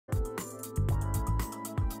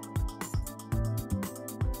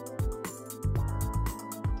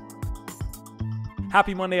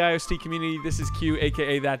Happy Monday, IOST community. This is Q,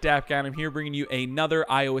 aka That Dap Guy, and I'm here bringing you another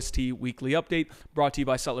IOST weekly update brought to you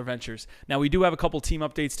by Sutler Ventures. Now, we do have a couple team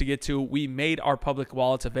updates to get to. We made our public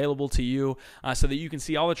wallets available to you so that you can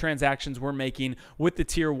see all the transactions we're making with the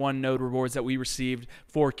Tier 1 node rewards that we received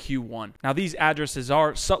for Q1. Now, these addresses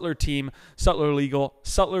are Sutler Team, Sutler Legal,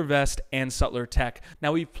 Sutler Vest, and Sutler Tech.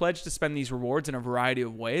 Now, we've pledged to spend these rewards in a variety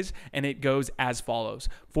of ways, and it goes as follows: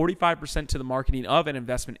 45% to the marketing of and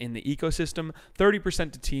investment in the ecosystem, 30%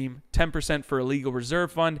 to team, 10% for a legal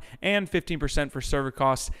reserve fund, and 15% for server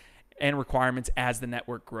costs and requirements as the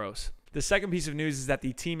network grows. The second piece of news is that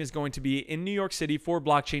the team is going to be in New York City for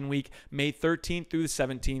Blockchain Week, May 13th through the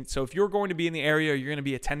 17th. So if you're going to be in the area or you're going to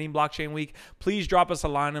be attending Blockchain Week, please drop us a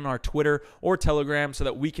line on our Twitter or Telegram so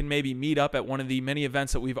that we can maybe meet up at one of the many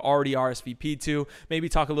events that we've already RSVP'd to, maybe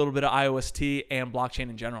talk a little bit of IOST and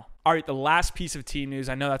blockchain in general. All right, the last piece of team news,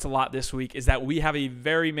 I know that's a lot this week, is that we have a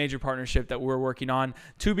very major partnership that we're working on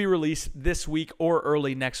to be released this week or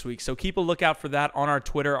early next week. So keep a lookout for that on our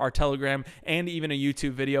Twitter, our Telegram, and even a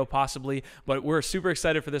YouTube video possibly. But we're super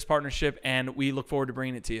excited for this partnership, and we look forward to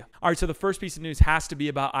bringing it to you. All right, so the first piece of news has to be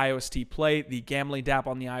about IOSTPlay, the gambling dApp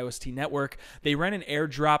on the IOST network. They ran an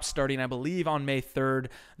airdrop starting, I believe, on May 3rd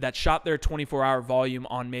that shot their 24-hour volume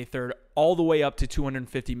on May 3rd all the way up to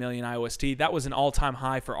 250 million IOST. That was an all-time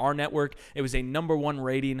high for our network. It was a #1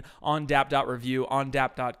 rating on dApp.review on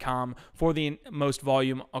dApp.com for the most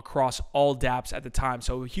volume across all dApps at the time.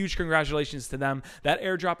 So huge congratulations to them. That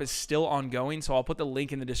airdrop is still ongoing, so I'll put the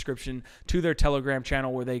link in the description to their Telegram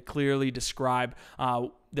channel where they clearly describe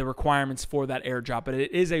the requirements for that airdrop. But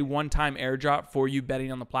it is a one-time airdrop for you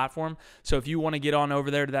betting on the platform. So if you want to get on over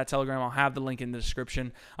there to that Telegram, I'll have the link in the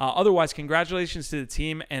description. Otherwise, congratulations to the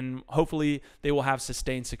team, and hopefully they will have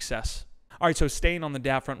sustained success. All right, so staying on the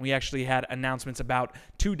dApp front, we actually had announcements about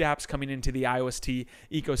 2 dApps coming into the IOST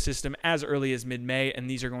ecosystem as early as mid-May, and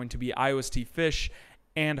these are going to be IOST Fish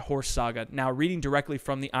and Horse Saga. Now, reading directly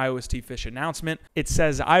from the IOST Fish announcement, it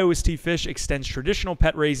says IOST Fish extends traditional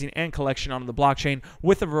pet raising and collection onto the blockchain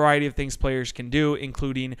with a variety of things players can do,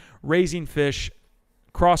 including raising fish,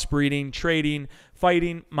 crossbreeding, trading,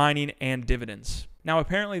 fighting, mining, and dividends. Now,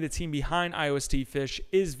 apparently the team behind IOST Fish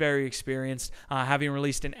is very experienced, having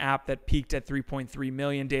released an app that peaked at 3.3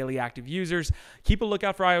 million daily active users. Keep a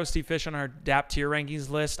lookout for IOST Fish on our dApp tier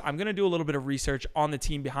rankings list. I'm going to do a little bit of research on the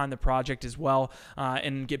team behind the project as well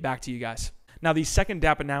and get back to you guys. Now, the second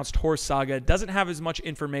dApp announced, Horse Saga, doesn't have as much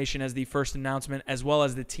information as the first announcement, as well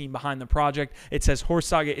as the team behind the project. It says Horse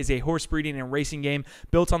Saga is a horse breeding and racing game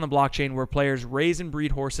built on the blockchain where players raise and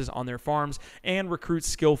breed horses on their farms and recruit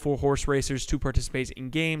skillful horse racers to participate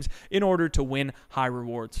in games in order to win high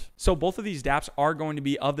rewards. So both of these dApps are going to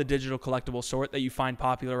be of the digital collectible sort that you find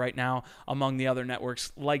popular right now among the other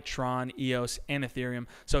networks like Tron, EOS, and Ethereum.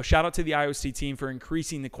 So shout out to the IOST team for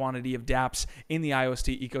increasing the quantity of dApps in the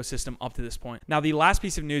IOST ecosystem up to this point. Now, the last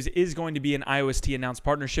piece of news is going to be an IOST announced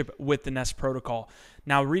partnership with the Nest protocol.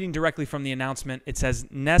 Now, reading directly from the announcement, it says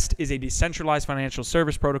Nest is a decentralized financial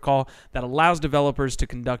service protocol that allows developers to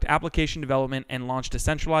conduct application development and launch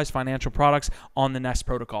decentralized financial products on the Nest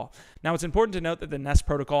protocol. Now, it's important to note that the Nest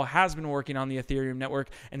protocol has been working on the Ethereum network,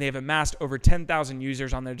 and they have amassed over 10,000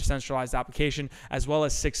 users on their decentralized application, as well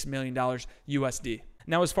as $6 million USD.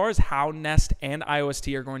 Now, as far as how Nest and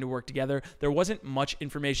IOST are going to work together, there wasn't much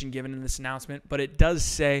information given in this announcement, but it does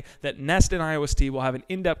say that Nest and IOST will have an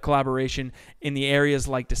in-depth collaboration in the areas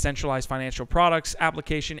like decentralized financial products,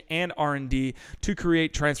 application, and R&D to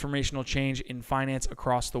create transformational change in finance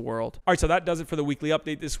across the world. All right, so that does it for the weekly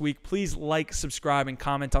update this week. Please like, subscribe, and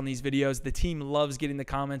comment on these videos. The team loves getting the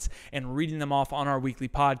comments and reading them off on our weekly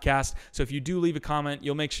podcast. So if you do leave a comment,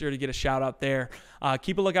 you'll make sure to get a shout out there.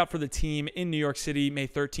 Keep a lookout for the team in New York City, May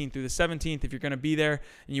 13th through the 17th. If you're going to be there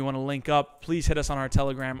and you want to link up, please hit us on our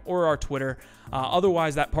Telegram or our Twitter.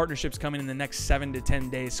 Otherwise, that partnership's coming in the next 7 to 10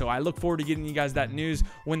 days. So I look forward to getting you guys that news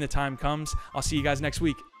when the time comes. I'll see you guys next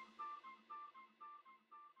week.